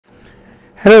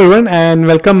Hello everyone and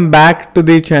welcome back to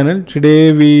the channel.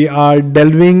 Today we are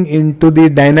delving into the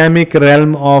dynamic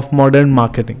realm of modern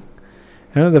marketing.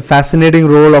 The fascinating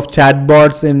role of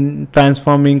chatbots in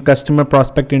transforming customer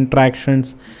prospect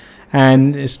interactions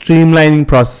and streamlining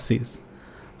processes.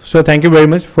 So thank you very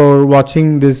much for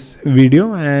watching this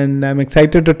video, and I'm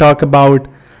excited to talk about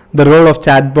the role of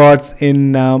chatbots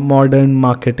in modern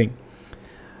marketing.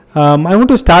 I want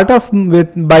to start off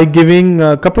by giving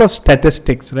a couple of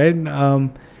statistics, right?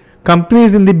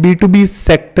 Companies in the B2B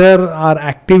sector are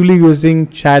actively using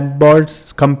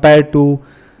chatbots compared to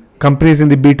companies in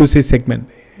the B2C segment.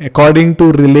 According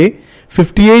to Relay,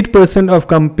 58% of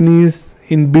companies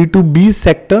in B2B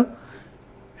sector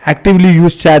actively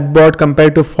use chatbot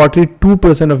compared to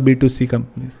 42% of B2C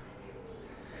companies.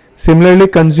 Similarly,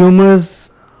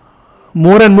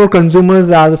 more and more consumers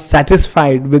are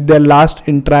satisfied with their last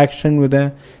interaction with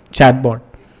a chatbot.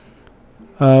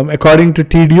 According to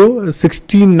TDO,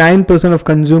 69% of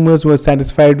consumers were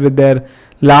satisfied with their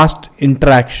last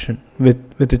interaction with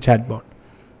a chatbot.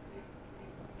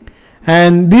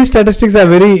 And these statistics are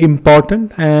very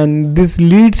important, and this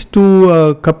leads to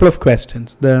a couple of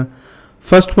questions. The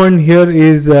first one here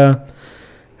is,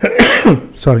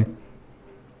 sorry,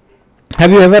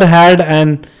 have you ever had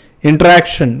an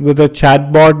interaction with a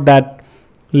chatbot that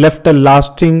left a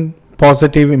lasting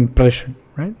positive impression,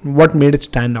 right? What made it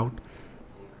stand out?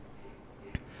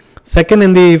 Second,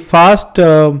 in the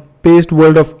fast-paced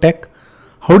world of tech,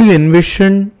 how do you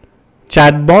envision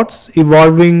chatbots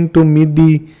evolving to meet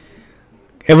the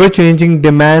ever-changing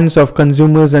demands of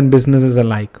consumers and businesses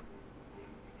alike?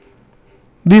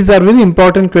 These are very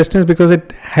important questions because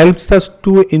it helps us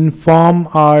to inform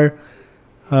our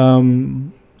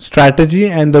strategy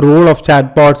and the role of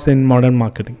chatbots in modern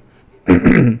marketing.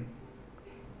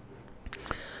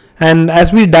 And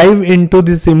as we dive into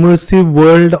this immersive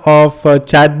world of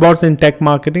chatbots in tech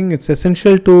marketing, it's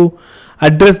essential to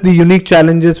address the unique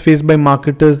challenges faced by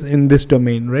marketers in this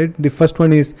domain, right? The first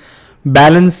one is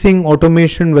balancing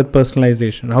automation with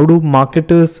personalization. How do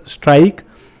marketers strike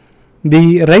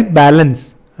the right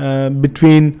balance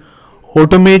between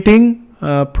automating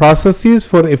processes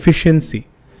for efficiency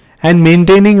and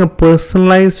maintaining a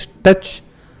personalized touch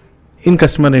in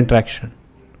customer interaction?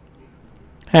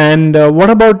 And what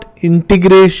about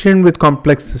integration with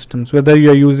complex systems, whether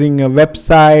you're using a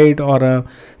website or a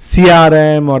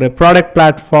CRM or a product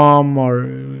platform or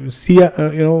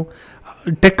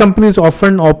tech companies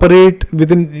often operate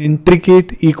within intricate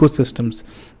ecosystems.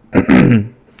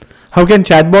 How can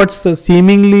chatbots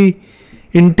seemingly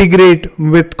integrate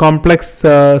with complex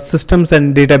systems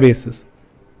and databases?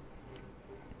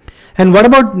 And what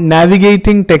about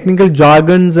navigating technical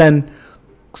jargons and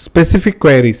specific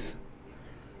queries?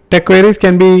 Tech queries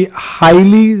can be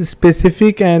highly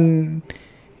specific and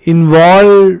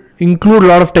include a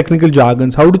lot of technical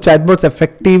jargons. How do chatbots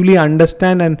effectively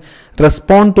understand and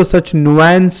respond to such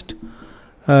nuanced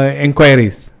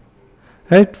inquiries?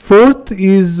 Right. Fourth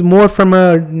is more from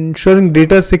ensuring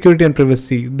data security and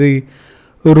privacy. The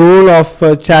role of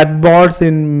chatbots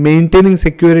in maintaining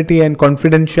security and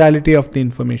confidentiality of the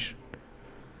information.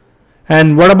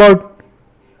 And what about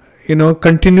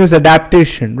continuous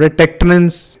adaptation? Right. Tech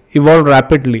trends evolve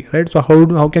rapidly, right? So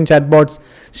how can chatbots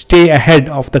stay ahead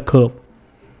of the curve?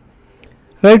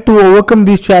 Right, to overcome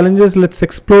these challenges, let's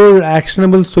explore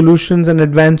actionable solutions and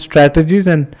advanced strategies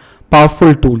and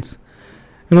powerful tools.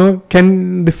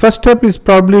 The first step is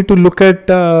probably to look at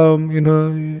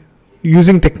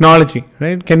using technology,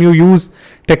 right? Can you use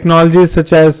technologies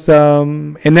such as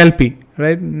NLP,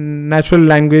 right? Natural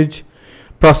language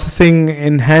processing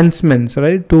enhancements,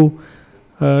 right? To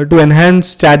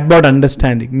enhance chatbot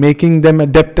understanding, making them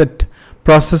adept at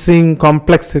processing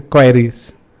complex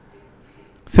queries.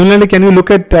 Similarly, can you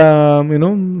look at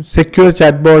secure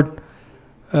chatbot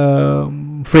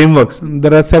frameworks?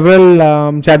 There are several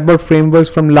chatbot frameworks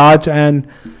from large and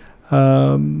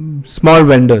small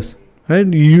vendors, right?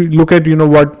 You look at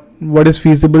what is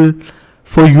feasible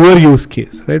for your use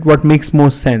case, right? What makes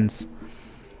most sense,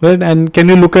 right? And can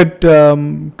you look at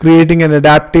creating an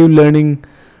adaptive learning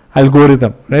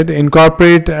algorithm, right?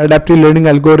 Incorporate adaptive learning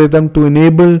algorithm to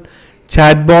enable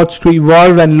chatbots to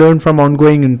evolve and learn from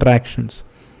ongoing interactions.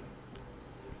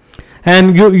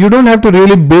 And you don't have to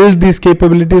really build these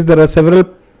capabilities. There are several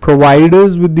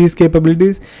providers with these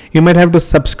capabilities. You might have to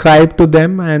subscribe to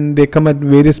them, and they come at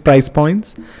various price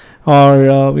points.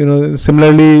 Or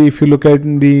similarly, if you look at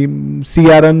the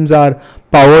CRMs are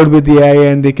powered with AI,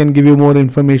 and they can give you more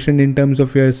information in terms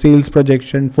of your sales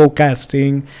projection,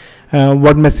 forecasting,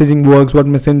 what messaging works, what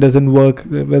messaging doesn't work,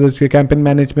 whether it's your campaign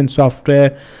management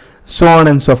software, so on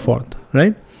and so forth,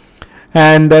 right?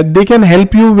 and they can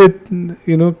help you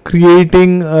with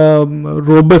creating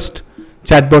robust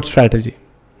chatbot strategy,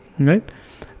 right?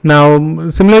 Now,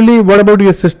 similarly, what about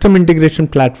your system integration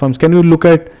platforms? Can you look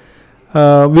at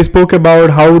we spoke about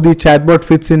how the chatbot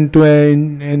fits into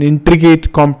an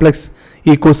intricate, complex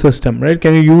ecosystem, right?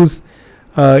 Can you use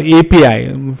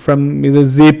API from either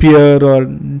Zapier or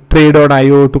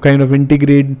Tray.io to kind of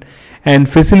integrate and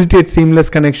facilitate seamless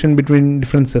connection between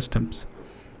different systems?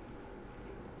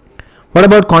 What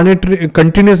about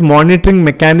continuous monitoring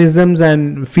mechanisms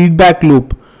and feedback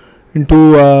loop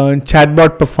into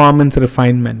chatbot performance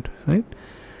refinement, right?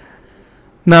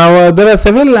 Now, there are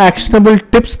several actionable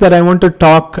tips that I want to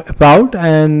talk about,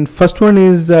 and first one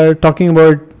is talking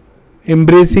about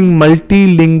embracing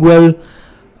multilingual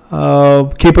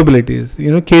capabilities.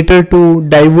 Cater to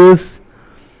diverse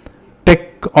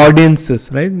tech audiences,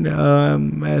 right?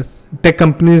 As tech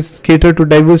companies cater to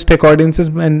diverse tech audiences,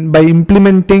 and by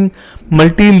implementing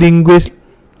multilingual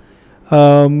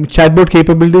chatbot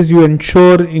capabilities, you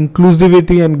ensure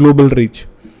inclusivity and global reach,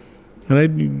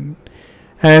 right?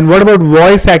 And what about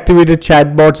voice activated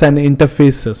chatbots and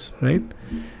interfaces, right?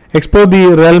 Explore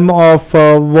the realm of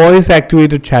voice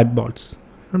activated chatbots,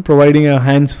 providing a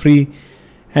hands free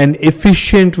and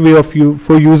efficient way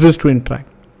for users to interact.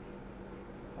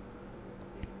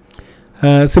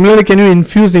 Similarly, can you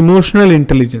infuse emotional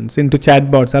intelligence into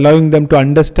chatbots, allowing them to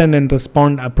understand and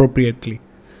respond appropriately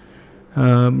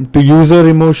to user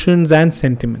emotions and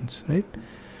sentiments, right?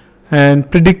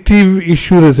 And predictive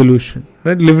issue resolution,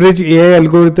 right? Leverage AI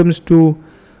algorithms to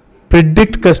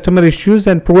predict customer issues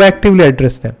and proactively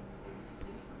address them,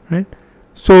 right?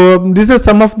 So these are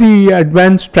some of the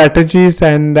advanced strategies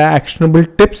and actionable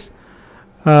tips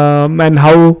and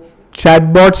how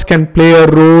chatbots can play a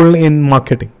role in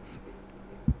marketing.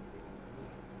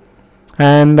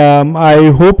 And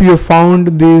I hope you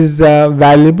found these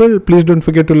valuable. Please don't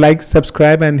forget to like,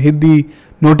 subscribe, and hit the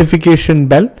notification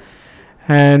bell.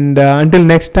 And until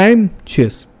next time,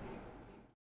 cheers.